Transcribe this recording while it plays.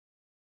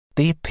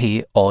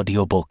DP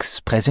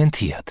Audiobooks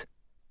präsentiert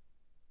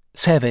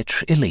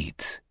Savage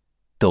Elite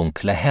 –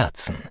 Dunkle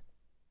Herzen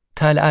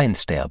Teil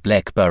 1 der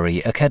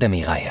Blackbury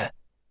Academy-Reihe.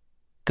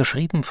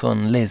 Geschrieben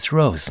von Liz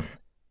Rosen.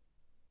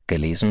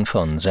 Gelesen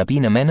von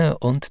Sabine Menne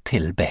und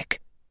Till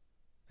Beck.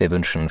 Wir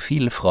wünschen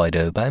viel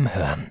Freude beim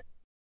Hören.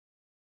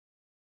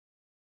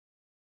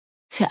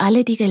 Für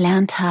alle, die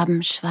gelernt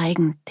haben,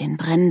 schweigend den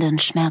brennenden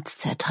Schmerz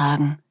zu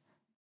ertragen.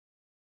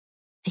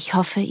 Ich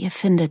hoffe, ihr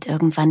findet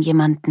irgendwann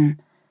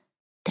jemanden,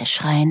 der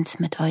schreiend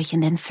mit euch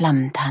in den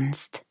Flammen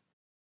tanzt.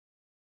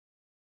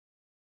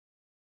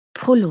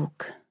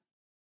 Prolog.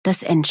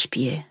 Das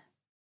Endspiel.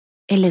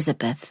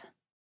 Elizabeth.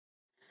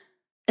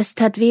 Es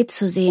tat weh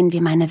zu sehen,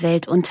 wie meine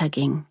Welt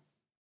unterging,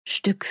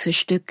 Stück für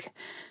Stück,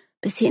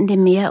 bis sie in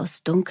dem Meer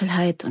aus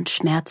Dunkelheit und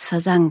Schmerz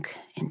versank,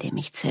 in dem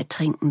ich zu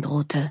ertrinken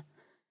drohte.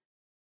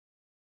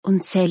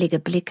 Unzählige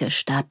Blicke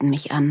starrten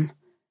mich an.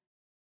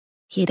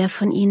 Jeder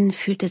von ihnen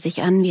fühlte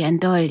sich an wie ein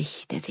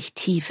Dolch, der sich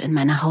tief in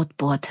meine Haut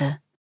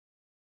bohrte.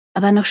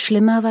 Aber noch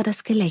schlimmer war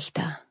das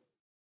Gelächter.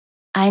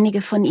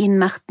 Einige von ihnen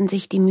machten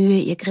sich die Mühe,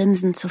 ihr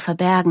Grinsen zu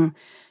verbergen,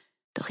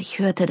 doch ich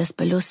hörte das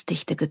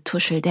belustigte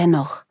Getuschel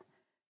dennoch.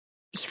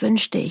 Ich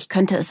wünschte, ich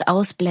könnte es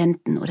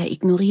ausblenden oder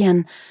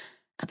ignorieren,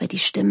 aber die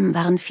Stimmen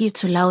waren viel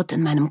zu laut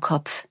in meinem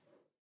Kopf.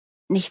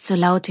 Nicht so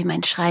laut wie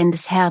mein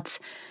schreiendes Herz,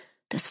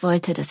 das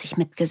wollte, dass ich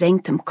mit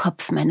gesenktem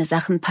Kopf meine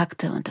Sachen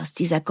packte und aus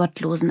dieser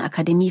gottlosen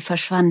Akademie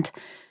verschwand,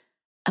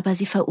 aber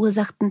sie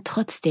verursachten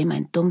trotzdem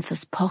ein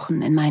dumpfes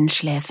Pochen in meinen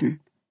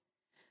Schläfen.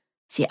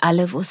 Sie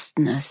alle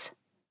wussten es,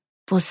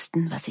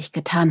 wussten, was ich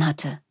getan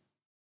hatte,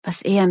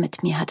 was er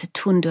mit mir hatte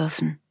tun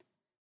dürfen.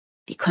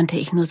 Wie konnte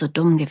ich nur so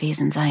dumm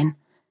gewesen sein?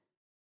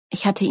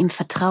 Ich hatte ihm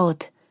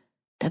vertraut,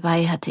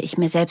 dabei hatte ich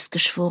mir selbst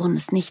geschworen,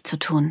 es nicht zu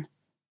tun.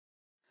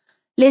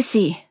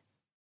 »Lissy«,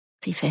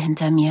 rief er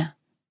hinter mir.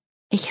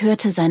 Ich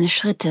hörte seine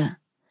Schritte,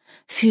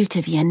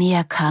 fühlte, wie er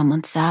näher kam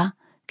und sah,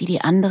 wie die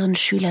anderen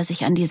Schüler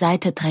sich an die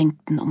Seite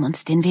drängten, um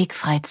uns den Weg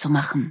frei zu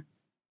machen.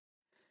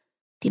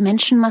 Die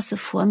Menschenmasse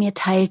vor mir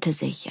teilte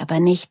sich,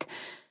 aber nicht,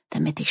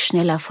 damit ich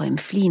schneller vor ihm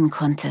fliehen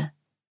konnte.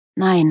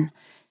 Nein,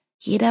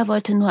 jeder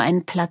wollte nur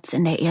einen Platz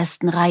in der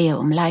ersten Reihe,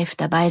 um live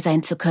dabei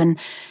sein zu können,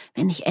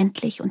 wenn ich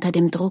endlich unter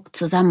dem Druck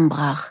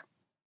zusammenbrach.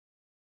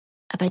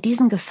 Aber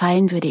diesen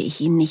Gefallen würde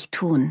ich ihnen nicht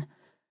tun.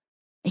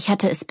 Ich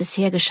hatte es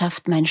bisher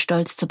geschafft, meinen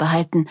Stolz zu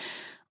behalten,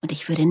 und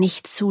ich würde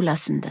nicht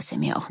zulassen, dass er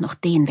mir auch noch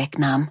den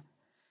wegnahm.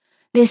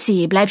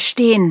 »Lissy, bleib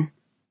stehen!«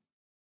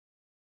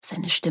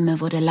 Seine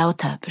Stimme wurde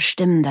lauter,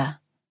 bestimmender.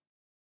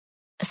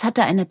 Es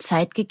hatte eine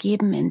Zeit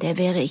gegeben, in der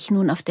wäre ich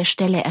nun auf der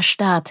Stelle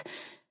erstarrt,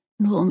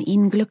 nur um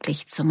ihn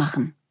glücklich zu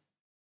machen.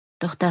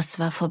 Doch das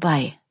war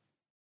vorbei.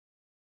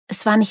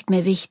 Es war nicht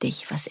mehr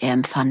wichtig, was er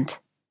empfand.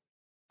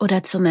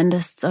 Oder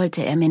zumindest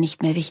sollte er mir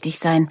nicht mehr wichtig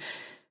sein,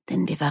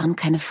 denn wir waren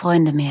keine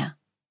Freunde mehr.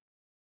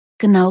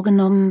 Genau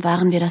genommen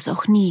waren wir das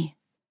auch nie.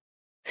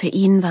 Für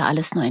ihn war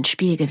alles nur ein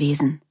Spiel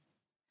gewesen.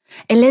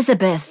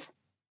 »Elizabeth!«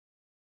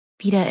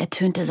 Wieder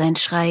ertönte sein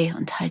Schrei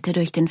und hallte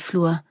durch den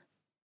Flur.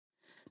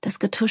 Das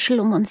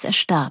Getuschel um uns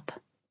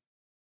erstarb.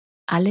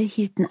 Alle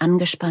hielten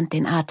angespannt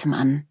den Atem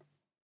an.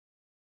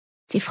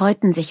 Sie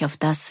freuten sich auf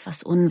das,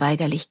 was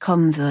unweigerlich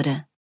kommen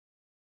würde.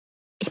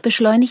 Ich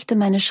beschleunigte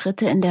meine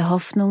Schritte in der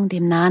Hoffnung,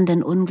 dem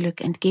nahenden Unglück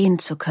entgehen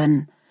zu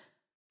können.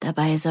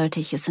 Dabei sollte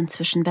ich es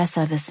inzwischen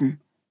besser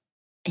wissen.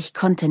 Ich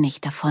konnte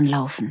nicht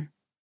davonlaufen.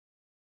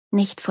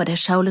 Nicht vor der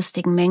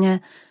schaulustigen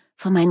Menge,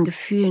 vor meinen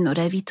Gefühlen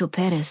oder Vito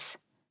Perez.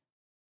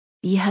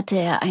 Wie hatte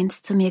er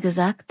einst zu mir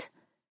gesagt?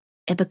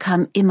 Er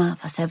bekam immer,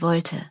 was er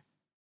wollte,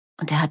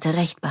 und er hatte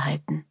Recht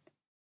behalten.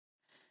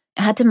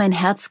 Er hatte mein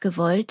Herz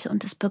gewollt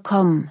und es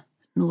bekommen,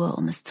 nur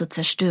um es zu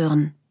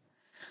zerstören.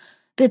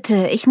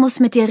 »Bitte, ich muss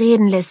mit dir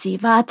reden, Lissy,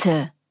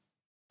 warte«,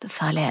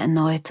 befahl er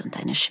erneut, und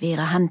eine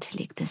schwere Hand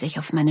legte sich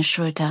auf meine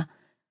Schulter.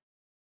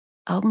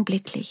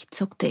 Augenblicklich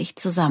zuckte ich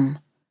zusammen.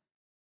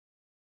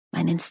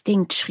 Mein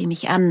Instinkt schrie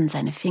mich an,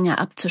 seine Finger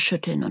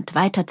abzuschütteln und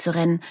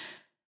weiterzurennen,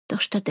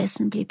 doch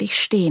stattdessen blieb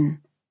ich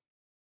stehen.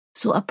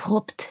 So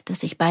abrupt,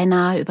 dass ich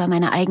beinahe über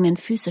meine eigenen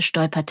Füße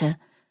stolperte.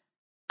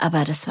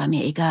 Aber das war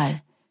mir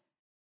egal.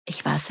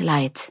 Ich war es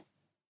leid.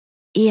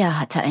 Er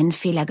hatte einen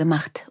Fehler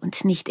gemacht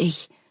und nicht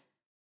ich.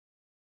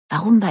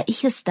 Warum war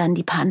ich es dann,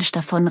 die panisch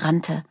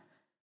davonrannte?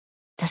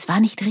 Das war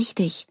nicht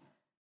richtig.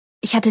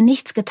 Ich hatte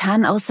nichts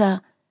getan,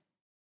 außer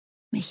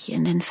mich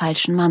in den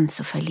falschen Mann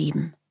zu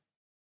verlieben.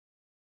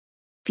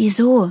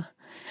 »Wieso?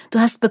 Du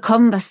hast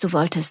bekommen, was du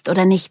wolltest,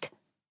 oder nicht?«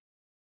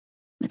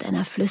 Mit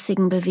einer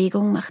flüssigen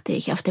Bewegung machte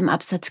ich auf dem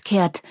Absatz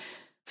kehrt,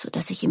 so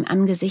dass ich ihm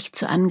Angesicht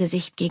zu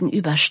Angesicht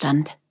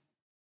gegenüberstand.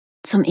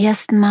 Zum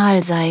ersten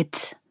Mal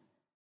seit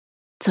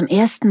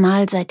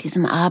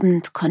diesem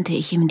Abend konnte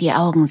ich ihm in die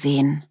Augen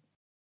sehen.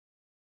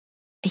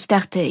 Ich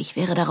dachte, ich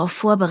wäre darauf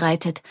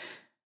vorbereitet,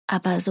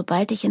 aber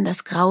sobald ich in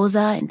das Grau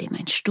sah, in dem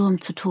ein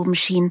Sturm zu toben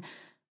schien,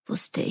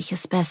 wusste ich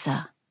es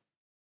besser.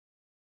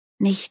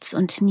 Nichts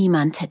und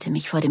niemand hätte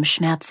mich vor dem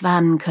Schmerz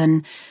warnen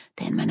können,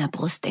 der in meiner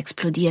Brust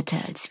explodierte,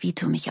 als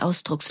Vito mich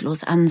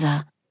ausdruckslos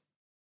ansah.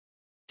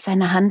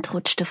 Seine Hand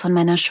rutschte von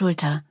meiner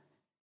Schulter.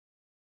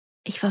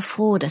 Ich war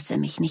froh, dass er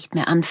mich nicht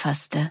mehr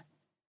anfasste.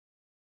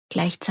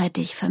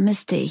 Gleichzeitig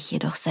vermisste ich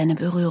jedoch seine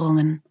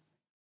Berührungen.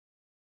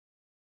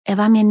 Er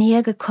war mir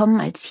näher gekommen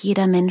als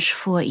jeder Mensch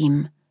vor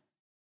ihm,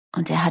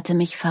 und er hatte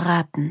mich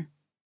verraten.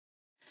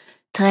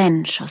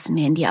 Tränen schossen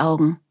mir in die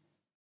Augen.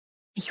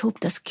 Ich hob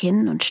das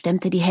Kinn und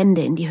stemmte die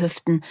Hände in die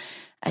Hüften,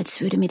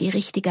 als würde mir die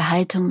richtige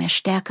Haltung mehr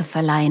Stärke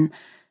verleihen,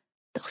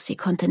 doch sie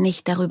konnte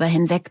nicht darüber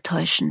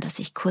hinwegtäuschen, dass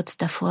ich kurz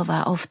davor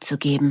war,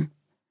 aufzugeben.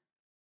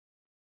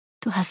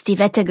 »Du hast die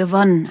Wette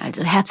gewonnen,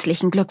 also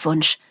herzlichen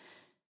Glückwunsch.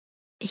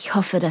 Ich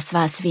hoffe, das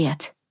war es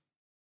wert.«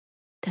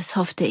 Das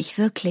hoffte ich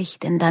wirklich,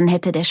 denn dann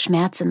hätte der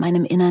Schmerz in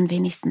meinem Innern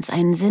wenigstens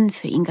einen Sinn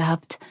für ihn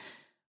gehabt,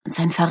 und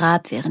sein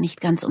Verrat wäre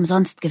nicht ganz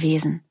umsonst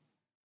gewesen.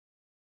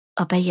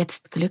 Ob er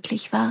jetzt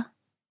glücklich war?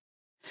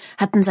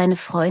 Hatten seine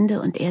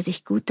Freunde und er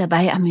sich gut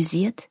dabei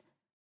amüsiert?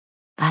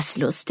 War es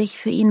lustig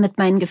für ihn, mit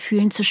meinen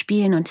Gefühlen zu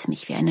spielen und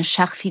mich wie eine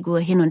Schachfigur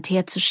hin und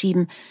her zu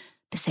schieben,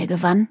 bis er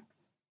gewann?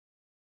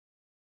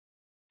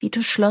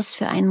 Vito schloss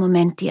für einen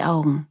Moment die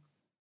Augen.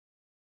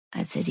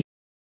 Als er sie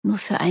nur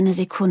für eine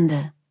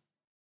Sekunde,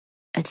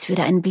 als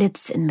würde ein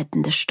Blitz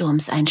inmitten des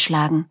Sturms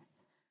einschlagen.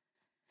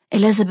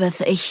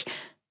 »Elizabeth,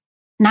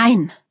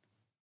 Nein!«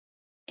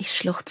 Ich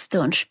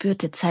schluchzte und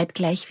spürte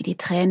zeitgleich, wie die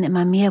Tränen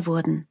immer mehr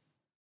wurden.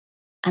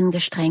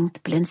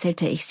 Angestrengt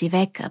blinzelte ich sie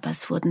weg, aber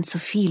es wurden zu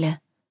viele.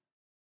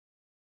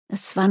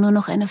 Es war nur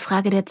noch eine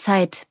Frage der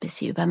Zeit, bis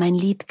sie über mein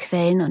Lid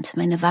quellen und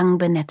meine Wangen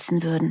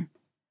benetzen würden.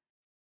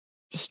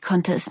 Ich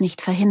konnte es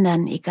nicht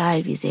verhindern,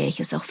 egal wie sehr ich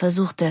es auch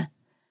versuchte.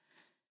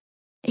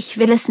 »Ich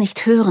will es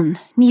nicht hören,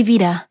 nie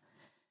wieder.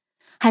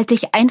 Halt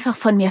dich einfach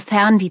von mir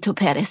fern, Vito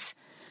Perez.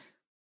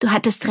 Du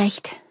hattest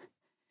recht.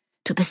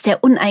 Du bist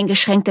der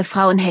uneingeschränkte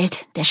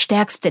Frauenheld, der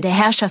Stärkste, der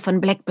Herrscher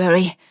von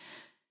Blackbury.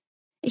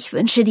 Ich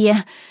wünsche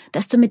dir,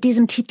 dass du mit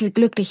diesem Titel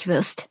glücklich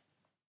wirst.«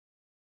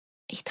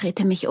 Ich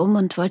drehte mich um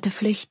und wollte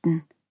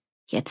flüchten.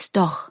 Jetzt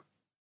doch.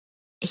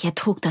 Ich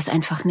ertrug das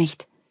einfach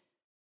nicht.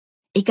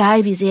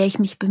 Egal wie sehr ich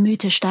mich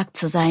bemühte, stark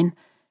zu sein,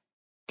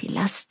 die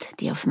Last,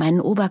 die auf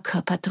meinen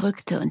Oberkörper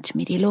drückte und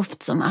mir die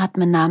Luft zum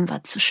Atmen nahm,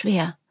 war zu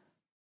schwer.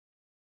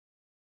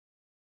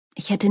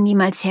 Ich hätte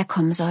niemals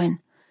herkommen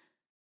sollen,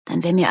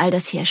 dann wäre mir all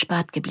das hier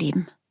erspart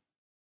geblieben.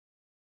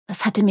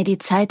 Was hatte mir die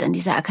Zeit an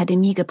dieser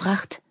Akademie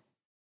gebracht?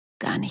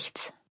 Gar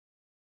nichts.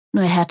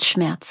 Nur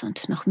Herzschmerz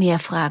und noch mehr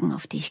Fragen,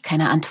 auf die ich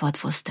keine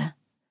Antwort wusste.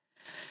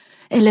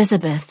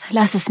 »Elizabeth,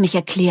 lass es mich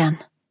erklären.«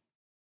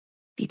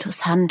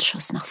 Vitos Hand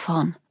schoss nach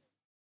vorn.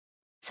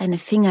 Seine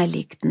Finger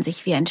legten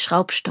sich wie ein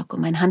Schraubstock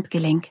um mein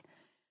Handgelenk.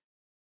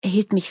 Er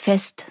hielt mich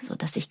fest, so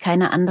dass ich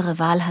keine andere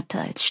Wahl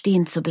hatte, als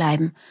stehen zu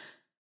bleiben,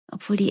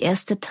 obwohl die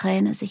erste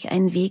Träne sich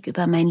einen Weg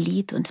über mein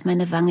Lid und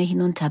meine Wange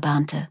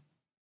hinunterbahnte.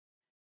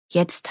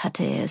 Jetzt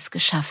hatte er es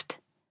geschafft.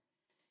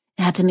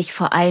 Er hatte mich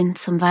vor allen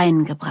zum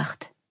Weinen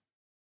gebracht.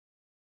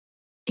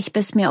 Ich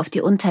biss mir auf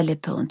die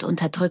Unterlippe und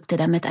unterdrückte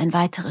damit ein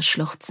weiteres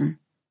Schluchzen.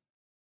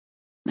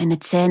 Meine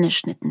Zähne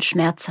schnitten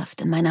schmerzhaft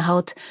in meine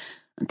Haut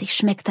und ich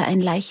schmeckte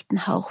einen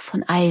leichten Hauch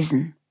von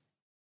Eisen.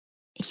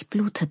 Ich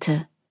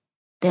blutete,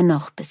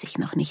 dennoch biss ich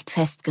noch nicht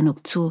fest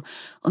genug zu,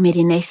 um mir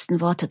die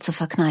nächsten Worte zu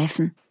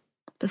verkneifen.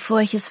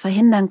 Bevor ich es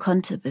verhindern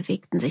konnte,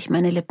 bewegten sich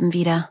meine Lippen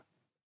wieder.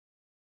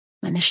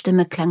 Meine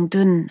Stimme klang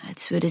dünn,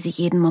 als würde sie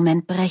jeden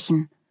Moment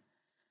brechen.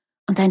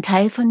 Und ein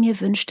Teil von mir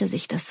wünschte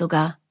sich das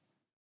sogar.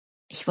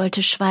 Ich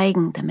wollte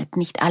schweigen, damit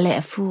nicht alle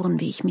erfuhren,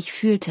 wie ich mich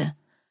fühlte.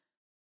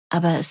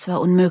 Aber es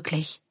war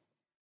unmöglich.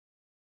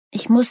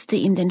 Ich musste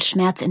ihm den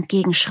Schmerz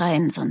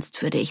entgegenschreien,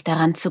 sonst würde ich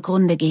daran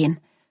zugrunde gehen.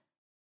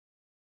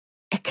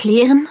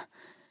 »Erklären?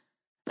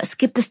 Was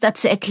gibt es da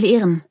zu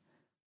erklären?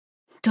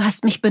 Du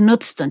hast mich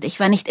benutzt und ich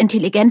war nicht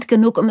intelligent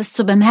genug, um es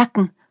zu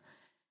bemerken.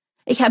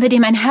 Ich habe dir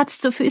mein Herz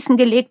zu Füßen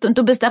gelegt und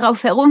du bist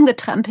darauf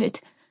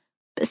herumgetrampelt,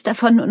 bis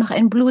davon nur noch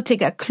ein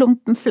blutiger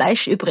Klumpen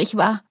Fleisch übrig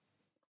war.«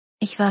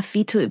 Ich warf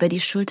Vito über die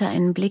Schulter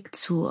einen Blick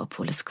zu,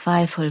 obwohl es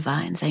qualvoll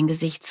war, in sein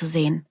Gesicht zu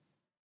sehen.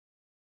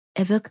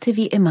 Er wirkte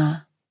wie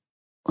immer,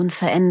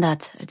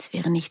 unverändert, als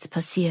wäre nichts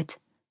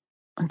passiert.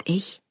 Und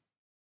ich?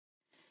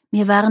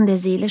 Mir waren der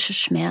seelische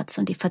Schmerz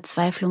und die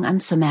Verzweiflung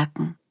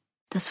anzumerken.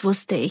 Das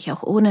wusste ich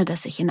auch ohne,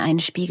 dass ich in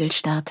einen Spiegel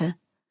starrte.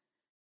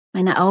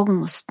 Meine Augen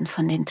mussten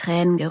von den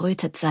Tränen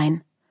gerötet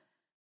sein.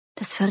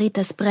 Das verriet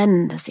das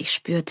Brennen, das ich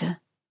spürte.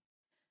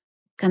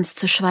 Ganz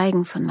zu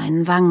schweigen von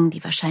meinen Wangen,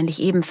 die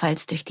wahrscheinlich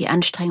ebenfalls durch die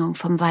Anstrengung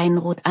vom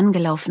Weinrot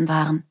angelaufen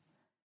waren.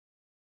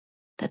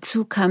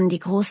 Dazu kamen die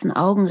großen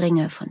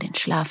Augenringe von den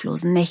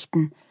schlaflosen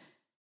Nächten,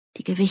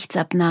 die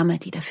Gewichtsabnahme,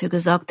 die dafür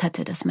gesorgt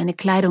hatte, dass meine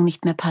Kleidung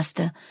nicht mehr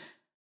passte,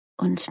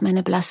 und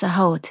meine blasse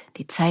Haut,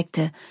 die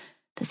zeigte,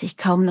 dass ich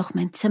kaum noch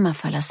mein Zimmer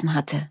verlassen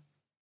hatte.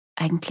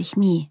 Eigentlich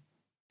nie,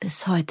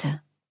 bis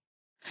heute.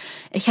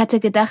 Ich hatte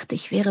gedacht,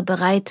 ich wäre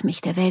bereit,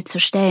 mich der Welt zu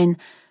stellen,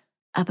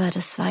 aber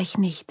das war ich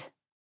nicht.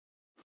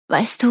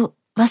 »Weißt du,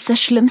 was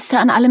das Schlimmste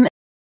an allem ist?«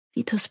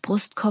 Vitos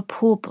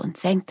Brustkorb hob und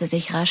senkte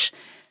sich rasch,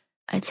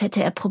 als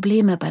hätte er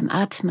Probleme beim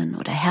Atmen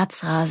oder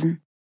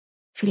Herzrasen.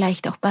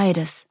 Vielleicht auch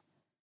beides.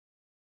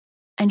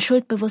 Ein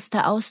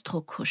schuldbewusster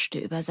Ausdruck huschte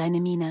über seine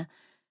Miene,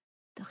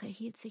 doch er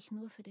hielt sich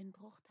nur für den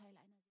Bruchteil